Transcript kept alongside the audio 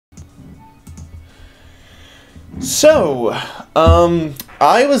So,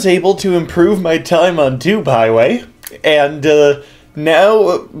 I was able to improve my time on Tube Highway, and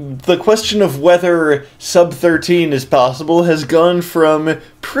now the question of whether sub 13 is possible has gone from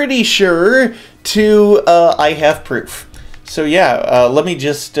pretty sure to I have proof. So yeah, let me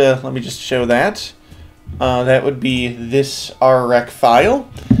just show that. That would be this RREC file.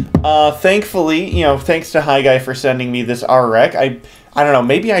 Thankfully, thanks to Hi Guy for sending me this RREC. I don't know,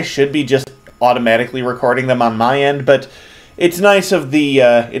 maybe I should be just automatically recording them on my end, but it's nice of the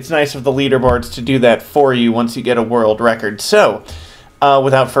leaderboards to do that for you once you get a world record. So,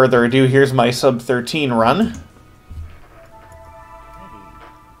 without further ado, here's my sub 13 run.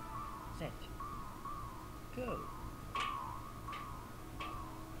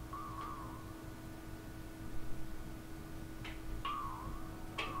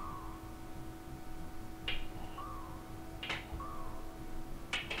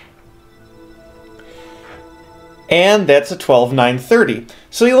 And that's a 12:9:30.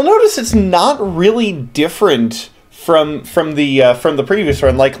 So you'll notice it's not really different from the previous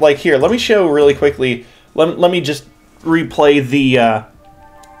run. Like here, let me show really quickly. Let me just replay the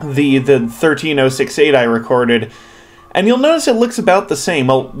 13:068 I recorded, and you'll notice it looks about the same.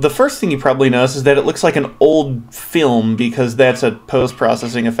 Well, the first thing you probably notice is that it looks like an old film because that's a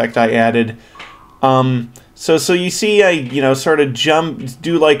post-processing effect I added. So you see, I sort of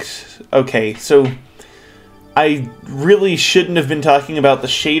do like, okay, so I really shouldn't have been talking about the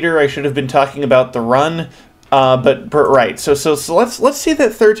shader. I should have been talking about the run. But right. So let's see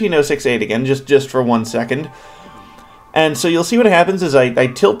that 13:068 again, just for 1 second. And so you'll see what happens is I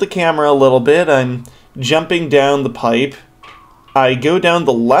tilt the camera a little bit. I'm jumping down the pipe. I go down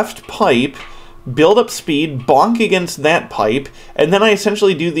the left pipe, build up speed, bonk against that pipe, and then I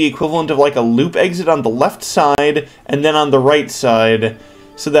essentially do the equivalent of like a loop exit on the left side and then on the right side,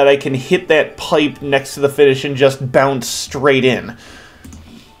 so that I can hit that pipe next to the finish and just bounce straight in.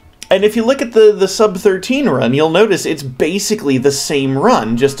 And if you look at the sub 13 run, you'll notice it's basically the same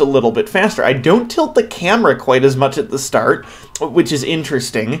run, just a little bit faster. I don't tilt the camera quite as much at the start, which is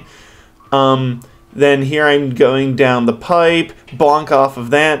interesting. Then here I'm going down the pipe, bonk off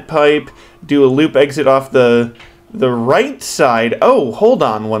of that pipe, do a loop exit off the right side. Oh, hold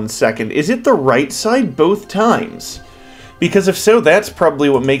on 1 second. Is it the right side both times? Because if so, that's probably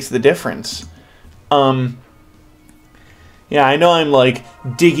what makes the difference. Yeah, I know I'm like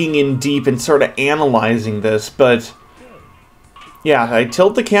digging in deep and sort of analyzing this, but yeah, I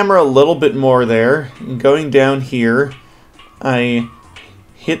tilt the camera a little bit more there. Going down here, I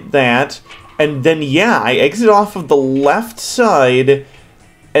hit that, and then yeah, I exit off of the left side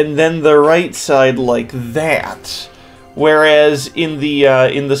and then the right side like that. Whereas in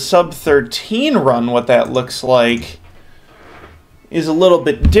the sub 13 run, what that looks like is a little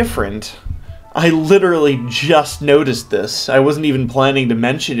bit different. I literally just noticed this. I wasn't even planning to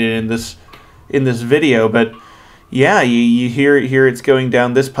mention it in this video, but yeah, you hear it's going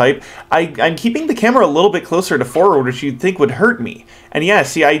down this pipe. I'm keeping the camera a little bit closer to forward, which you'd think would hurt me. And yeah,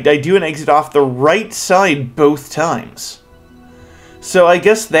 see, I do an exit off the right side both times. So I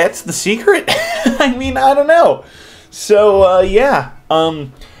guess that's the secret? I mean, I don't know. So, yeah.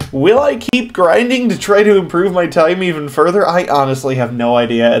 Will I keep grinding to try to improve my time even further? I honestly have no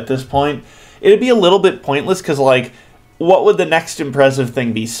idea at this point. It'd be a little bit pointless because, like, what would the next impressive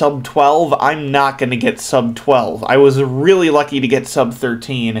thing be? Sub 12? I'm not going to get sub 12. I was really lucky to get sub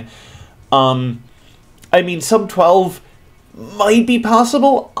 13. I mean, sub 12 might be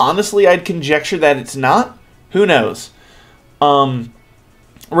possible. Honestly, I'd conjecture that it's not. Who knows?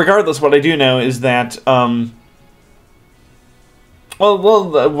 Regardless, what I do know is that,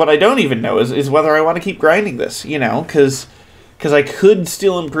 what I don't even know is whether I want to keep grinding this, because I could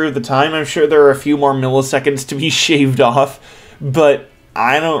still improve the time. I'm sure there are a few more milliseconds to be shaved off, but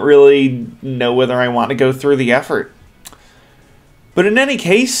I don't really know whether I want to go through the effort. But in any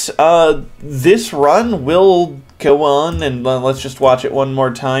case, this run will go on, and let's just watch it one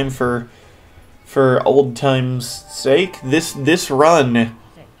more time for old time's sake. This run,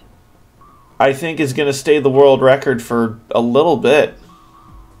 I think, is going to stay the world record for a little bit.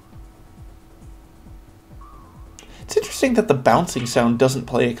 It's interesting that the bouncing sound doesn't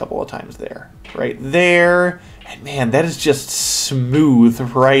play a couple of times there. Right there. And man, that is just smooth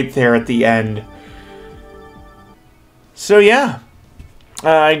right there at the end. So yeah,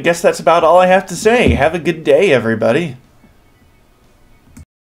 I guess that's about all I have to say. Have a good day, everybody.